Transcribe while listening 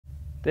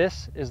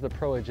This is the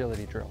Pro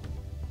Agility drill.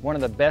 One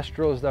of the best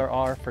drills there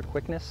are for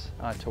quickness,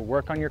 to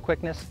work on your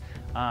quickness.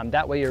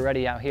 That way you're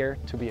ready out here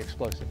to be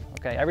explosive.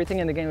 Okay, everything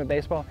in the game of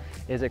baseball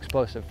is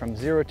explosive, from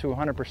 0 to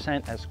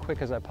 100% as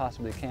quick as I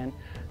possibly can.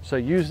 So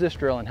use this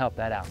drill and help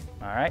that out,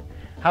 all right?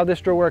 How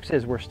this drill works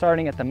is we're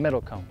starting at the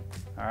middle cone,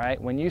 all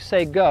right? When you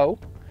say go,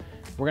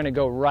 we're gonna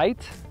go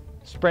right,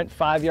 sprint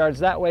 5 yards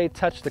that way,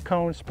 touch the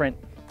cone, sprint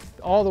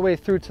all the way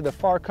through to the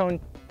far cone,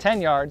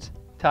 10 yards,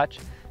 touch,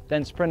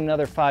 then sprint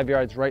another 5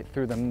 yards right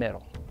through the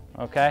middle,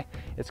 okay?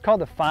 It's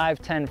called the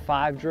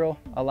 5-10-5 drill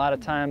a lot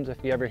of times if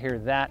you ever hear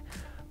that,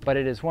 but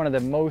it is one of the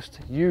most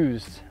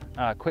used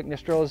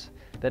quickness drills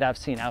that I've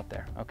seen out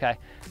there, okay?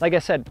 Like I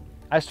said,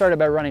 I started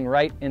by running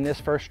right in this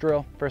first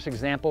drill, first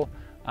example.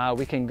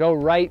 We can go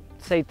right,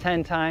 say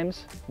 10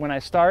 times when I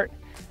start,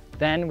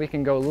 then we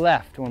can go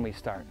left when we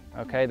start,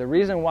 okay? The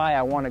reason why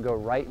I want to go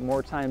right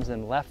more times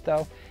than left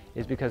though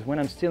is because when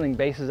I'm stealing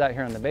bases out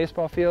here on the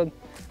baseball field,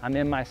 I'm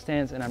in my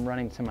stance and I'm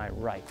running to my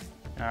right,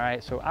 all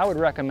right? So I would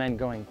recommend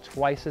going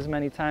twice as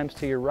many times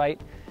to your right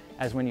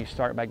as when you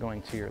start by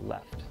going to your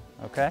left,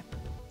 okay?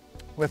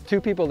 With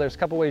two people, there's a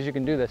couple ways you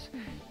can do this.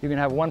 You can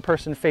have one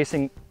person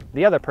facing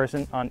the other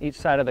person on each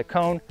side of the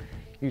cone.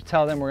 You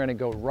tell them we're gonna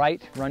go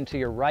right, run to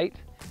your right,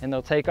 and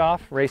they'll take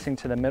off, racing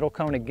to the middle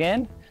cone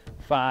again,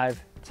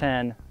 5,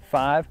 10,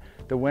 5,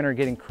 the winner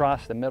getting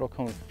across the middle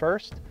cone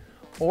first.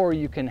 Or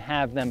you can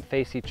have them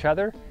face each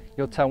other.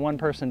 You'll tell one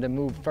person to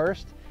move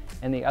first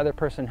and the other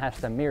person has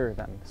to mirror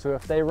them. So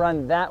if they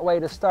run that way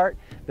to start,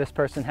 this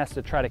person has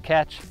to try to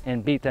catch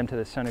and beat them to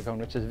the center cone,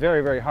 which is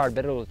very, very hard,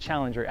 but it'll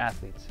challenge your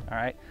athletes, all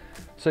right?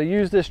 So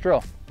use this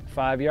drill,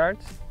 5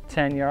 yards,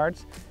 10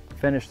 yards,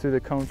 finish through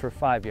the cone for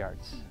 5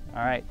 yards,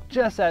 all right?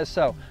 Just as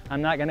so.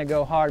 I'm not gonna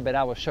go hard, but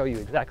I will show you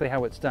exactly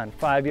how it's done.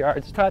 5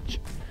 yards, touch,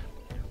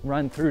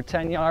 run through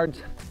 10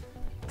 yards,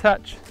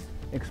 touch,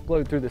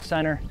 explode through the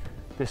center.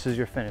 This is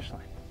your finish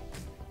line.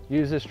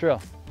 Use this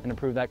drill and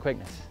improve that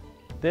quickness.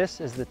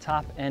 This is the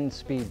top end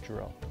speed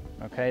drill,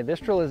 okay? This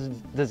drill is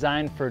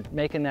designed for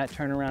making that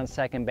turnaround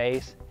second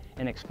base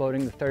and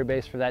exploding the third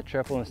base for that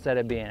triple instead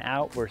of being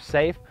out. We're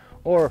safe.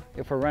 Or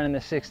if we're running the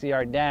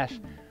 60-yard dash,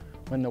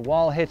 when the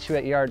wall hits you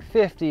at yard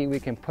 50, we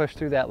can push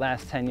through that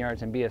last 10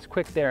 yards and be as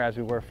quick there as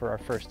we were for our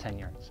first 10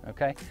 yards,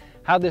 okay?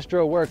 How this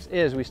drill works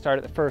is we start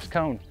at the first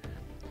cone.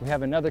 We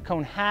have another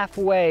cone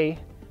halfway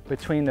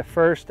between the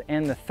first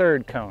and the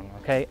third cone,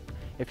 okay?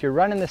 If you're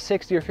running the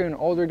 60 or if you're an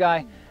older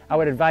guy, I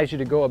would advise you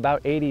to go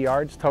about 80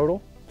 yards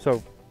total.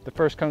 So the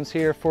first cone's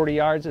here, 40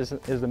 yards is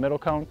the middle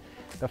cone.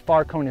 The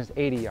far cone is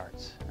 80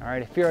 yards, all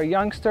right? If you're a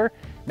youngster,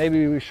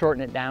 maybe we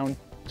shorten it down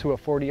to a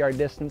 40-yard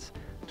distance.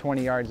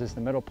 20 yards is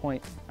the middle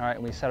point, all right?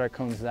 And we set our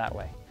cones that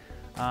way.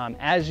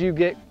 As you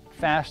get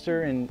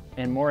faster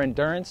and more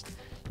endurance,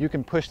 you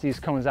can push these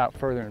cones out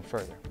further and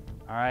further,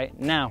 all right?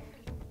 Now,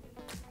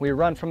 we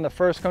run from the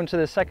first cone to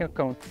the second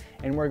cone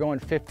and we're going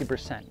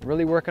 50%.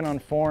 Really working on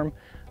form,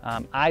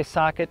 eye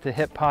socket to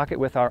hip pocket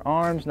with our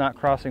arms, not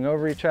crossing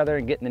over each other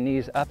and getting the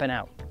knees up and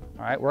out.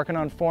 All right, working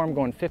on form,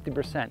 going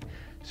 50%.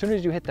 As soon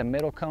as you hit the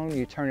middle cone,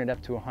 you turn it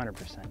up to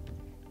 100%.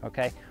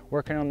 Okay,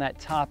 working on that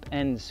top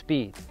end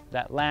speed.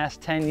 That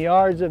last 10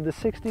 yards of the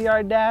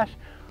 60-yard dash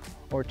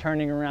or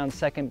turning around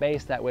second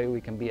base, that way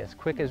we can be as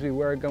quick as we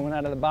were going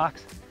out of the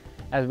box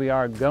as we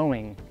are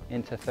going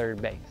into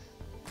third base.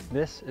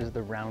 This is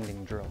the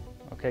rounding drill.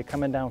 Okay,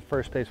 coming down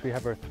first base, we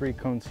have our 3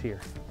 cones here.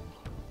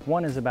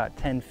 One is about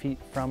 10 feet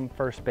from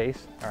first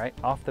base, all right,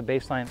 off the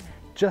baseline,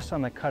 just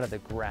on the cut of the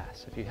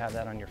grass, if you have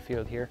that on your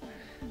field here.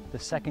 The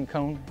second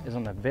cone is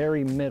on the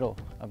very middle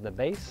of the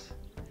base,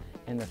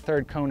 and the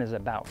third cone is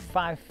about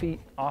 5 feet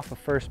off of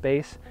first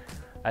base,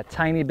 a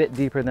tiny bit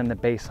deeper than the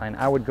baseline.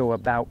 I would go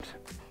about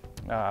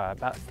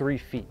 3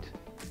 feet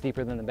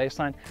deeper than the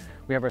baseline.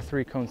 We have our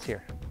 3 cones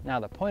here. Now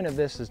the point of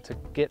this is to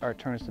get our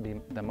turns to be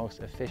the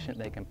most efficient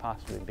they can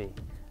possibly be.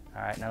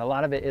 All right, now a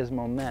lot of it is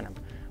momentum.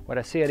 What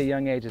I see at a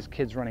young age is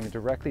kids running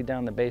directly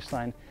down the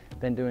baseline,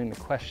 then doing the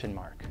question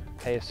mark.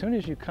 Okay, as soon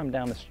as you come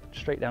down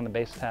straight down the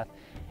base path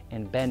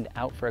and bend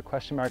out for a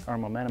question mark, our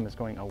momentum is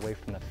going away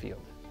from the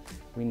field.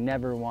 We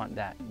never want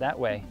that. That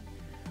way,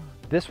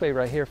 this way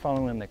right here,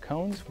 following the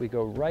cones, we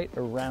go right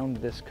around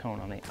this cone,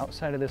 on the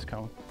outside of this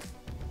cone.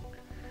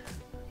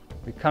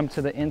 We come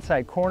to the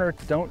inside corner,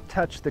 don't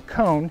touch the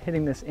cone,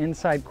 hitting this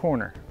inside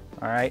corner,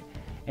 all right?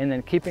 And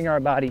then keeping our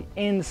body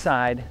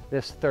inside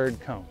this third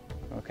cone,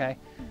 okay?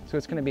 So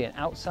it's gonna be an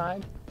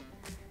outside,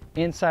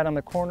 inside on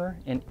the corner,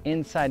 and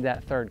inside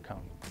that third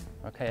cone,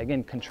 okay?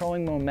 Again,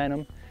 controlling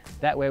momentum.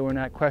 That way we're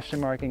not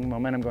question marking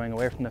momentum going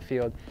away from the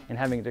field and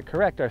having to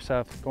correct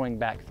ourselves going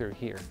back through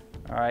here,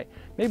 all right?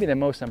 Maybe the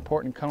most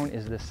important cone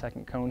is this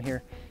second cone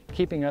here,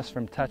 keeping us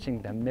from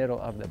touching the middle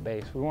of the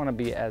base. We wanna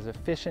be as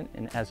efficient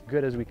and as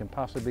good as we can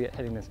possibly be at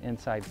hitting this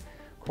inside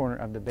corner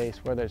of the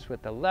base, whether it's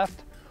with the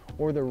left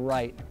or the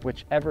right,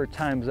 whichever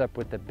times up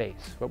with the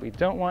base. What we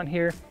don't want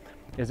here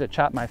is to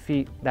chop my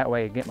feet, that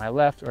way I get my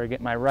left or I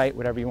get my right,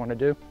 whatever you wanna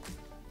do.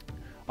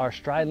 Our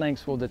stride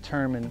lengths will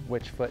determine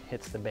which foot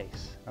hits the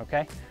base,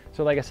 okay?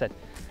 So like I said,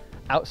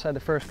 outside the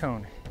first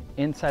cone,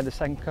 inside the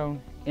second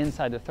cone,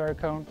 inside the third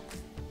cone,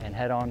 and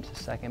head on to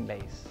second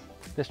base.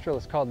 This drill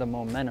is called the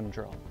momentum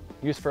drill,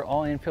 used for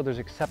all infielders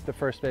except the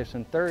first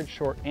baseman, third,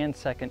 short, and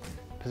second,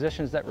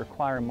 positions that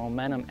require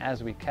momentum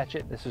as we catch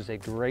it. This is a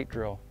great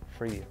drill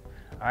for you.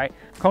 All right,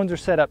 cones are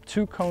set up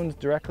 2 cones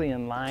directly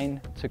in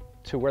line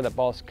to where the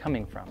ball's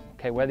coming from.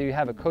 Okay, whether you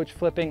have a coach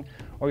flipping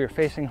or you're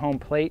facing home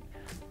plate,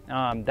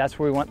 that's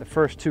where we want the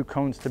first 2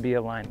 cones to be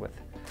aligned with.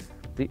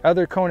 The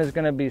other cone is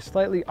going to be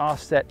slightly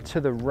offset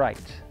to the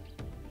right,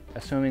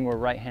 assuming we're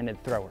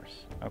right-handed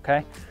throwers.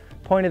 Okay,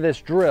 point of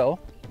this drill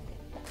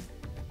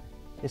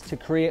is to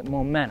create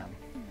momentum.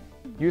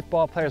 Youth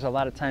ball players a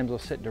lot of times will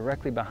sit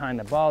directly behind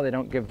the ball. They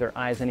don't give their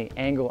eyes any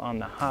angle on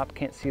the hop,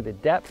 can't see the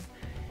depth,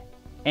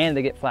 and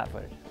they get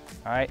flat-footed.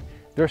 All right,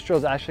 this drill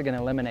is actually going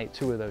to eliminate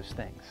 2 of those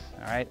things.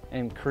 All right,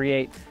 and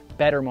create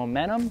better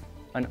momentum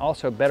and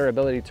also better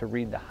ability to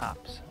read the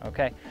hops.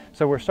 Okay,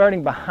 so we're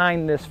starting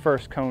behind this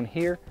first cone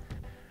here.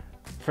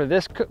 For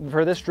this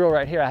drill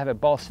right here, I have a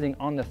ball sitting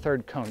on the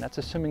third cone. That's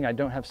assuming I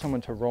don't have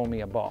someone to roll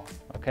me a ball.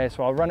 Okay,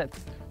 so I'll run it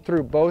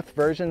through both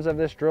versions of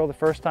this drill. The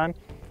first time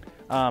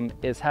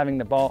is having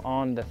the ball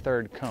on the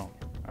third cone.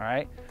 All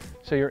right,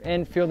 so you're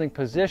in fielding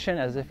position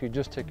as if you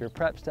just took your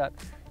prep step.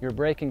 You're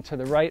breaking to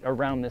the right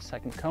around this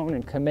second cone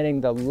and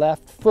committing the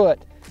left foot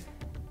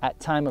at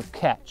time of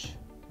catch.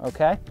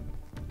 Okay,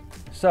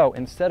 so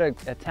instead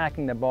of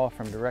attacking the ball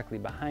from directly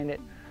behind it,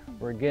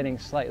 we're getting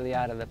slightly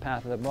out of the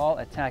path of the ball,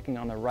 attacking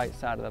on the right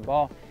side of the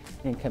ball,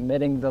 and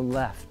committing the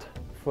left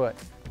foot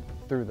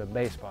through the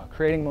baseball,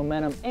 creating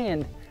momentum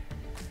and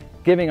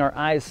giving our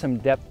eyes some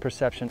depth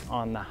perception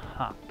on the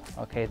hop.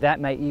 Okay, that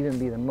might even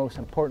be the most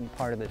important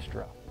part of this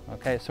drill.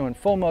 Okay, so in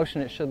full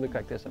motion, it should look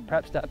like this: a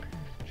prep step,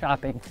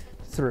 chopping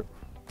through.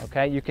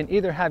 Okay, you can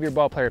either have your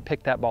ball player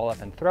pick that ball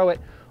up and throw it,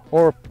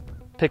 or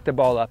pick the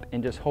ball up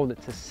and just hold it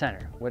to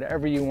center,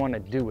 whatever you want to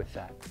do with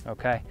that.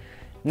 Okay,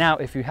 now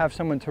if you have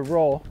someone to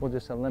roll, we'll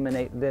just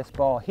eliminate this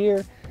ball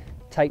here,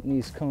 tighten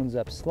these cones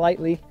up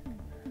slightly,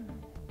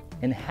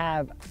 and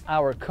have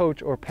our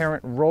coach or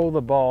parent roll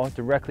the ball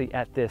directly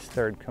at this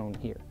third cone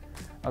here.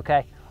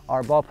 Okay,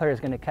 our ball player is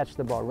going to catch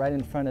the ball right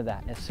in front of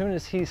that. As soon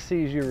as he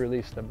sees you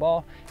release the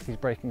ball, he's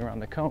breaking around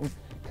the cone,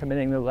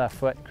 committing the left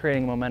foot,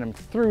 creating momentum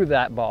through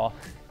that ball,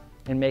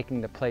 and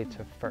making the play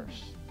to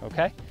first.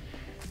 Okay,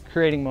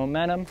 creating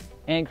momentum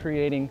and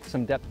creating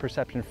some depth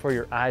perception for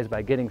your eyes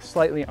by getting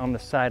slightly on the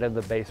side of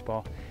the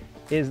baseball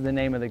is the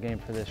name of the game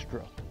for this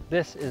drill.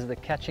 This is the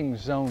catching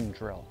zone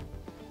drill.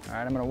 All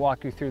right, I'm going to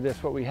walk you through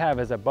this. What we have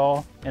is a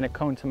ball and a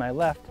cone to my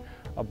left,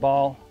 a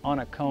ball on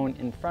a cone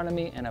in front of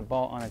me, and a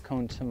ball on a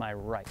cone to my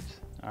right.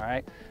 All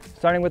right,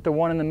 starting with the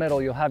one in the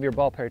middle, you'll have your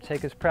ball player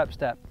take his prep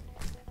step,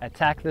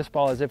 attack this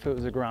ball as if it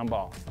was a ground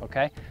ball.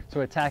 Okay,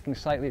 so attacking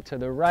slightly to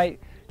the right,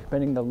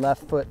 committing the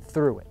left foot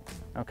through it.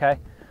 Okay,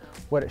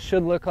 what it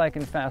should look like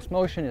in fast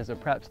motion is a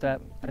prep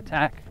step,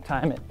 attack,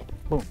 time it,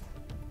 boom.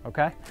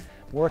 Okay,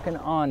 working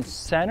on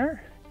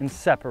center and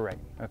separate.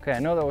 Okay, I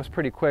know that was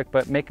pretty quick,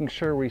 but making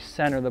sure we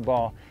center the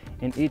ball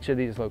in each of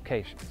these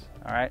locations.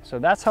 All right, so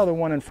that's how the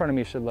one in front of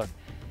me should look.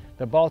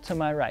 The ball to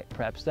my right,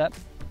 prep step,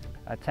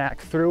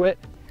 attack through it,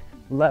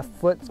 left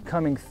foot's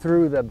coming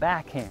through the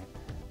backhand.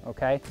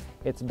 Okay,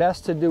 it's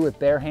best to do with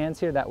bare hands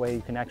here, that way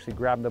you can actually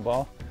grab the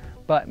ball,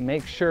 but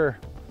make sure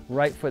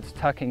right foot's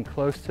tucking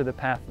close to the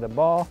path of the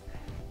ball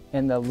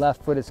and the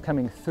left foot is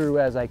coming through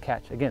as I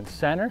catch. Again,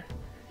 center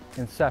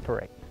and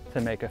separate to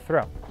make a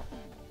throw.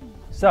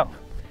 So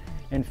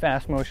in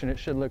fast motion, it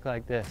should look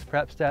like this: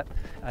 prep step,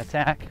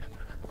 attack,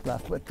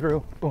 left foot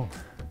through, boom,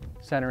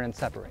 center and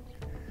separate.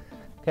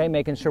 Okay,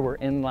 making sure we're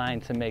in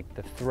line to make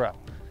the throw.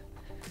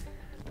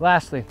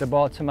 Lastly, the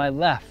ball to my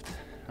left.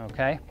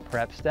 Okay,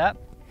 prep step,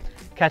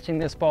 catching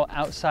this ball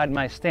outside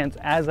my stance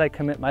as I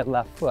commit my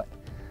left foot.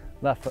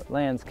 Left foot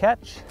lands,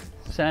 catch,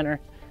 center,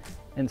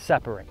 and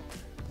separate.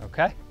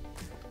 Okay,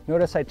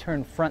 notice I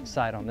turn front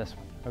side on this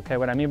one. Okay,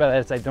 what I mean by that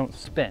is I don't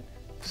spin.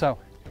 So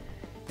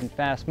in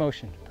fast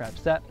motion, prep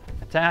step,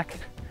 attack,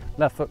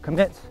 left foot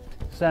commits,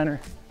 center,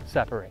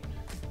 separate.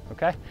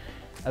 Okay,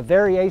 a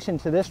variation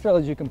to this drill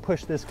is you can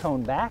push this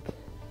cone back,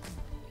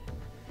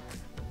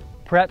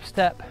 prep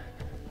step,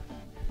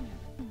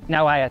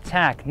 now I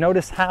attack.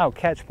 Notice how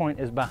catch point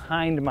is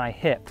behind my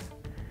hip.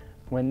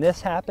 When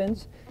this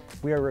happens,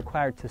 we are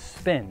required to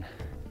spin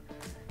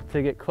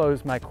to get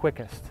closed my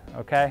quickest.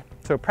 Okay,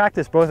 so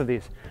practice both of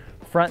these: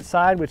 front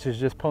side, which is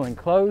just pulling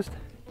closed,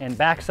 and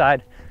back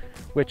side,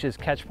 which is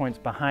catch points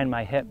behind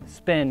my hip.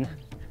 Spin,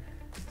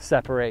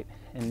 separate,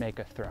 and make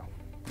a throw.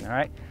 All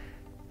right,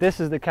 this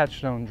is the catch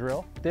zone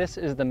drill. This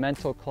is the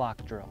mental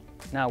clock drill.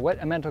 Now,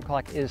 what a mental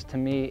clock is to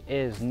me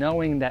is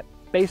knowing that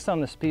based on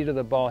the speed of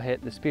the ball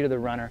hit, the speed of the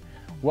runner,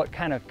 what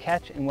kind of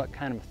catch and what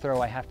kind of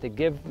throw I have to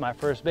give my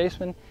first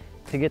baseman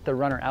to get the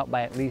runner out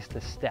by at least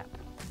a step.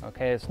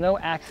 Okay, it's no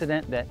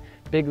accident that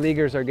big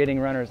leaguers are getting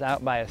runners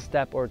out by a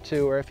step or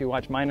two, or if you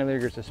watch minor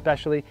leaguers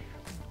especially,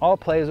 all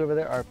plays over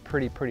there are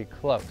pretty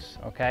close.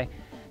 Okay,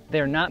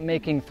 they're not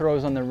making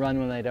throws on the run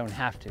when they don't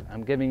have to.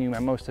 I'm giving you my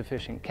most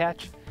efficient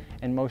catch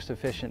and most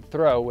efficient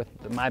throw with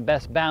my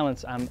best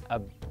balance I'm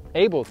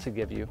able to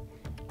give you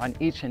on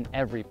each and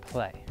every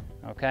play,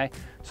 okay?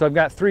 So I've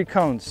got 3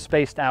 cones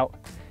spaced out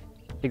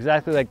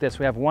exactly like this.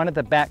 We have one at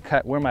the back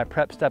cut where my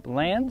prep step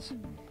lands,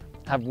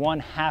 have one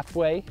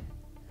halfway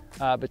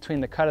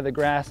between the cut of the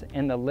grass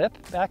and the lip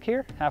back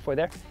here, halfway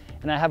there,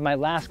 and I have my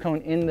last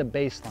cone in the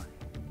baseline,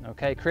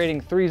 okay?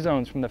 Creating 3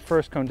 zones from the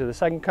first cone to the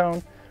second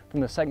cone, from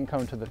the second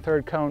cone to the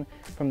third cone,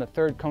 from the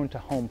third cone to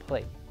home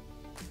plate.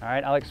 All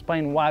right, I'll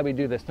explain why we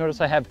do this.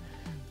 Notice I have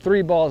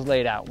 3 balls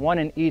laid out, one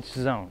in each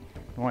zone.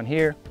 One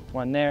here,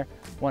 one there,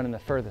 one in the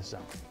furthest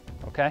zone,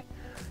 okay?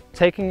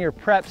 Taking your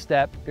prep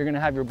step, you're gonna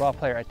have your ball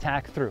player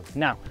attack through.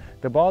 Now,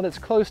 the ball that's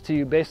close to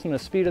you, based on the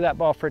speed of that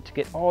ball, for it to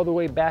get all the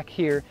way back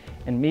here,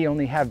 and me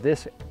only have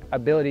this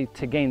ability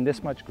to gain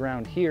this much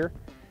ground here,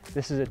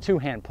 this is a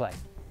 2-hand play.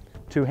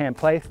 2-hand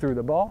play through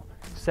the ball,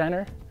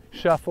 center,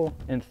 shuffle,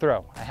 and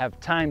throw. I have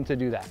time to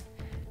do that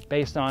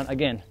based on,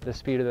 again, the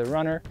speed of the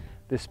runner,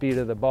 the speed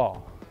of the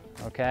ball,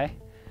 okay?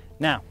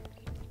 Now,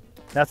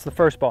 that's the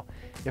first ball.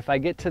 If I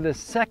get to the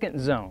second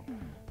zone,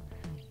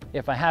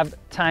 if I have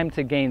time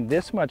to gain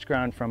this much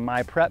ground from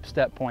my prep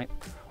step point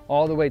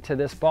all the way to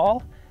this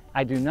ball,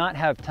 I do not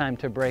have time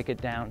to break it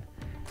down.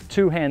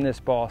 2-hand this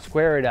ball,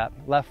 square it up,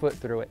 left foot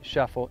through it,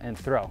 shuffle, and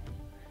throw.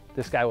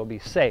 This guy will be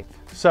safe.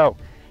 So,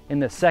 in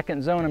the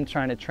second zone, I'm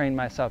trying to train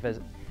myself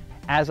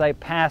as I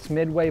pass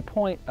midway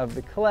point of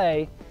the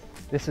clay,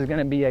 this is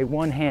gonna be a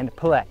 1-hand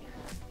play,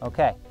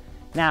 okay?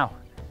 Now,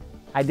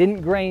 I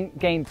didn't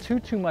gain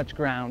too much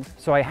ground,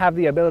 so I have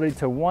the ability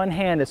to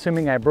 1-hand,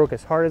 assuming I broke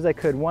as hard as I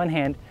could,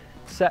 1-hand,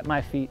 set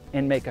my feet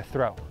and make a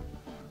throw,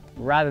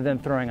 rather than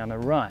throwing on the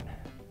run.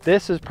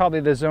 This is probably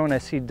the zone I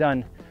see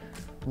done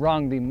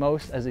wrong the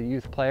most as a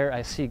youth player.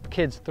 I see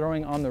kids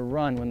throwing on the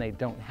run when they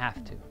don't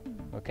have to,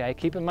 okay?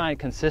 Keep in mind,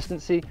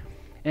 consistency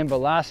and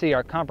velocity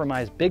are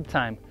compromised big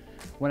time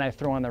when I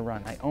throw on the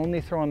run. I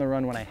only throw on the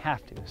run when I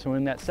have to. So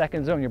in that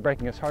second zone, you're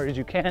breaking as hard as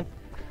you can,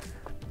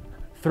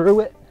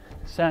 through it,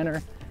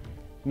 center,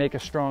 make a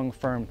strong,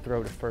 firm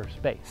throw to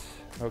first base,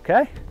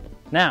 okay?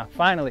 Now,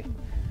 finally,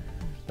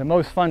 the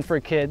most fun for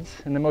kids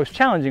and the most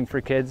challenging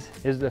for kids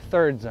is the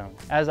third zone.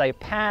 As I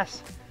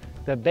pass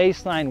the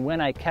baseline when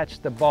I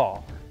catch the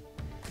ball,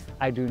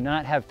 I do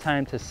not have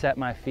time to set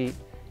my feet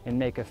and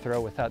make a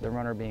throw without the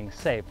runner being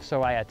safe.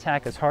 So I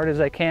attack as hard as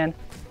I can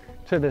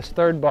to this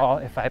third ball.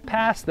 If I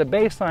pass the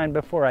baseline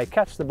before I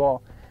catch the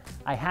ball,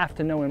 I have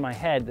to know in my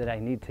head that I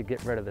need to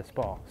get rid of this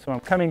ball. So I'm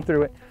coming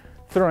through it,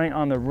 throwing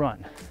on the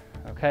run,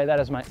 okay?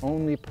 That is my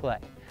only play.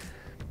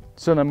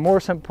 So the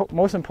most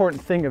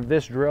important thing of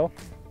this drill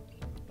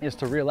is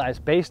to realize,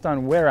 based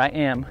on where I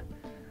am,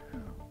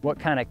 what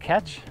kind of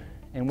catch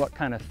and what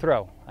kind of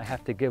throw I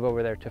have to give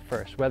over there to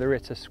first, whether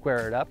it's a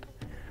square it up,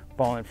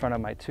 ball in front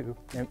of my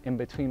in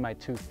between my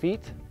 2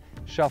 feet,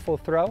 shuffle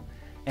throw,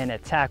 and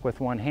attack with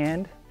 1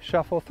 hand,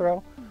 shuffle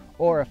throw,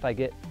 or if I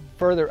get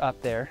further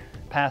up there,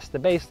 past the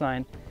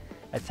baseline,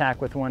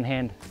 attack with 1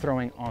 hand,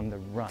 throwing on the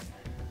run.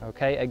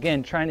 Okay,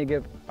 again, trying to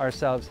give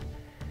ourselves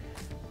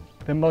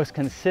the most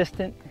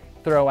consistent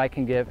throw I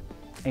can give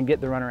and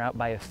get the runner out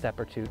by a step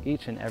or 2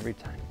 each and every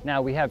time.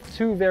 Now, we have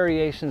 2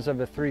 variations of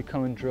the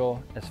 3-cone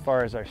drill as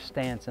far as our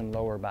stance and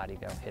lower body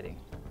go hitting,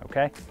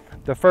 okay?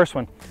 The first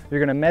one, you're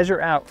gonna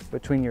measure out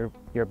between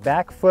your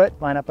back foot,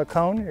 line up a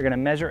cone, you're gonna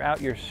measure out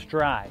your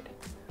stride,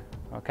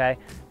 okay?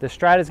 The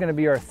stride is gonna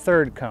be our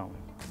 3rd cone,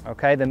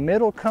 okay? The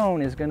middle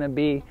cone is gonna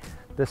be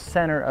the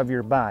center of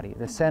your body,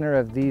 the center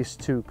of these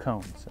 2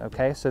 cones,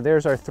 okay? So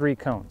there's our 3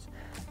 cones,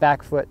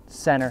 back foot,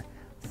 center,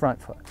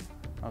 front foot,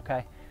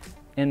 okay?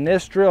 In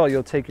this drill,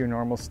 you'll take your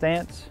normal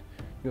stance,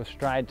 you'll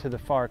stride to the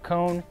far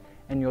cone,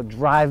 and you'll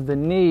drive the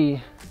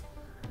knee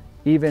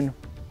even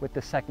with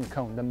the 2nd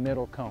cone, the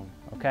middle cone,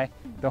 okay?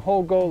 The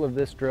whole goal of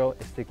this drill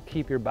is to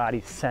keep your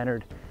body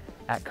centered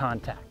at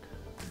contact.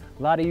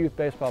 A lot of youth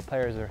baseball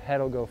players, their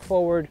head will go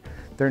forward,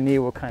 their knee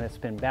will kind of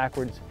spin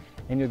backwards,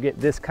 and you'll get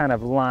this kind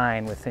of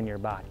line within your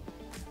body.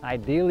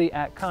 Ideally,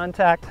 at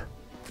contact,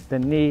 the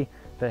knee,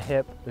 the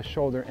hip, the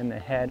shoulder, and the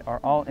head are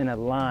all in a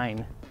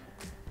line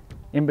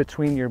in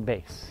between your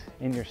base,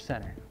 in your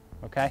center,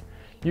 okay?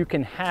 You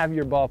can have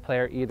your ball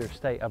player either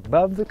stay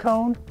above the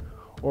cone,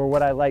 or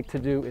what I like to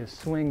do is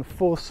swing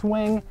full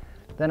swing,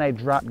 then I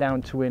drop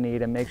down to a knee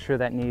to make sure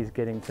that knee is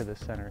getting to the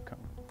center cone,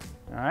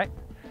 all right?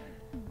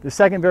 The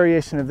second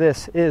variation of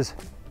this is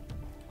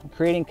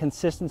creating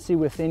consistency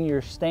within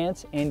your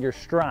stance and your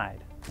stride,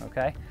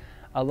 okay?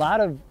 A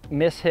lot of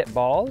miss-hit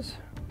balls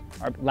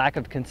are lack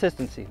of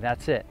consistency,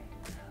 that's it,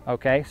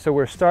 okay? So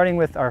we're starting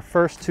with our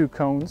first 2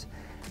 cones,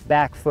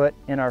 back foot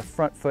and our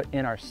front foot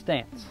in our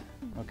stance,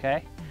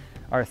 okay?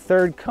 Our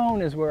 3rd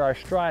cone is where our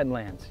stride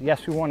lands.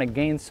 Yes, we want to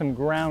gain some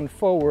ground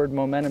forward,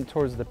 momentum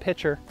towards the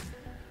pitcher,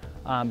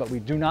 but we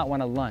do not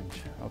want to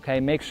lunge, okay?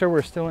 Make sure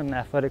we're still in an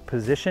athletic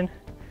position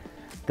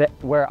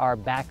where our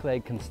back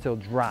leg can still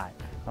drive.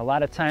 A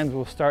lot of times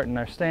we'll start in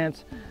our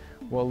stance,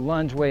 we'll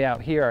lunge way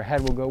out here, our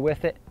head will go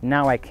with it.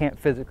 Now I can't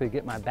physically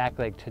get my back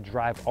leg to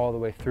drive all the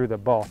way through the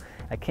ball.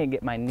 I can't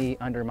get my knee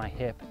under my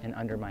hip and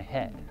under my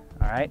head,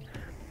 all right?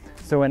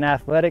 So an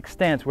athletic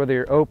stance, whether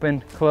you're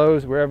open,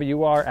 closed, wherever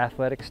you are,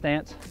 athletic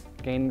stance,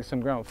 gaining some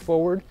ground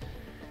forward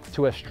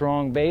to a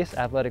strong base,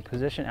 athletic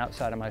position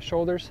outside of my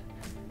shoulders.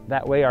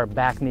 That way our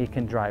back knee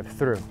can drive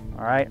through,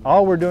 all right?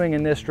 All we're doing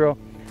in this drill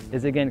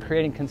is, again,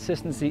 creating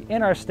consistency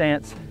in our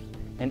stance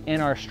and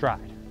in our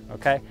stride,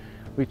 okay?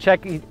 We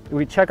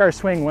check our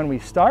swing when we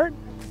start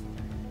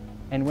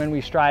and when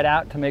we stride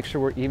out to make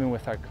sure we're even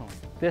with our cone.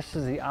 This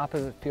is the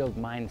opposite field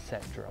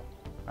mindset drill.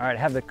 All right, I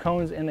have the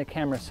cones in the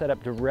camera set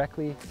up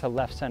directly to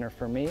left center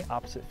for me,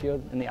 opposite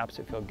field, in the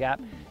opposite field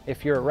gap.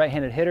 If you're a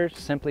right-handed hitter,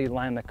 simply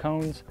line the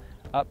cones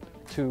up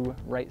to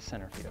right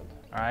center field.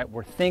 All right,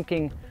 we're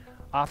thinking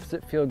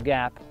opposite field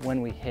gap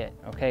when we hit,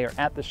 okay, or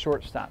at the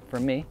shortstop. For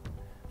me,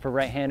 for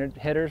right-handed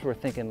hitters, we're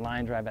thinking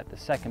line drive at the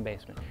second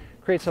baseman.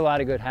 Creates a lot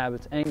of good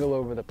habits, angle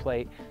over the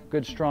plate,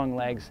 good strong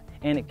legs,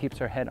 and it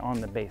keeps our head on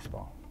the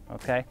baseball,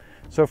 okay?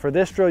 So for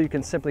this drill, you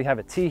can simply have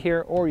a tee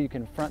here, or you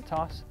can front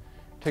toss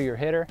to your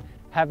hitter,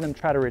 have them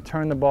try to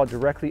return the ball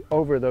directly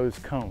over those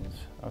cones,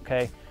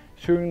 okay?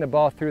 Shooting the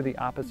ball through the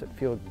opposite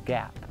field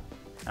gap,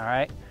 all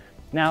right?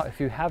 Now, if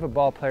you have a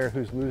ball player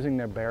who's losing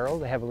their barrel,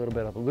 they have a little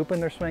bit of a loop in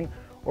their swing,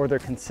 or they're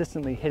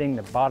consistently hitting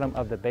the bottom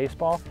of the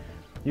baseball,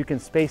 you can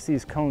space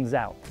these cones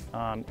out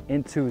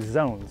into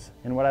zones.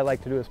 And what I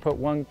like to do is put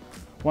one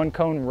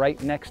cone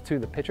right next to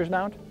the pitcher's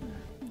mound,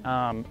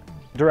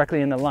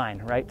 directly in the line,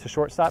 right, to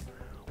shortstop.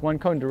 One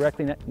cone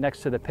directly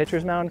next to the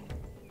pitcher's mound.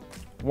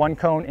 One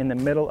cone in the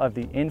middle of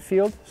the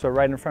infield, so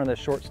right in front of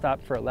the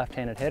shortstop for a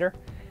left-handed hitter.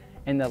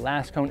 And the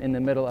last cone in the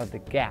middle of the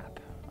gap,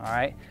 all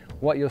right?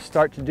 What you'll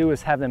start to do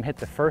is have them hit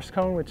the first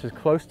cone, which is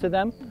close to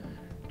them.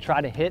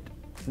 Try to hit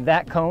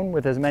that cone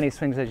with as many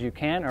swings as you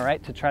can, all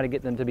right, to try to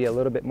get them to be a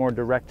little bit more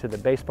direct to the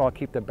baseball,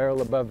 keep the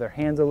barrel above their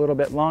hands a little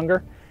bit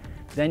longer.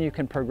 Then you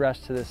can progress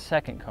to the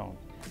second cone.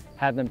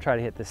 Have them try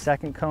to hit the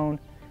second cone.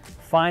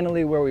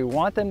 Finally, where we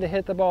want them to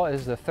hit the ball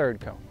is the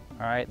third cone,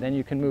 all right? Then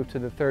you can move to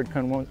the third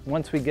cone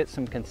once we get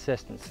some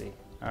consistency,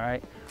 all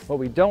right? What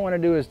we don't want to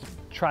do is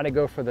try to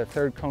go for the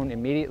third cone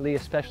immediately,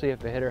 especially if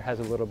the hitter has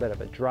a little bit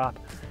of a drop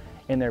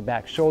in their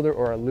back shoulder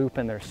or a loop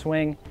in their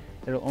swing.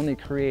 It'll only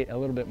create a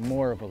little bit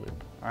more of a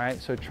loop, all right?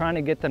 So trying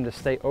to get them to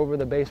stay over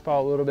the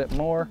baseball a little bit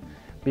more,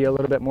 be a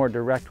little bit more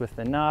direct with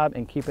the knob,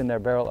 and keeping their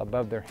barrel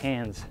above their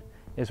hands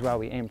is why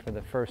we aim for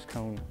the first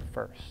cone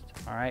first,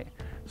 all right?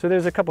 So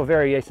there's a couple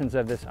variations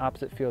of this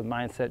opposite field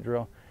mindset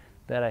drill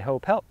that I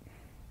hope help.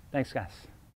 Thanks, guys.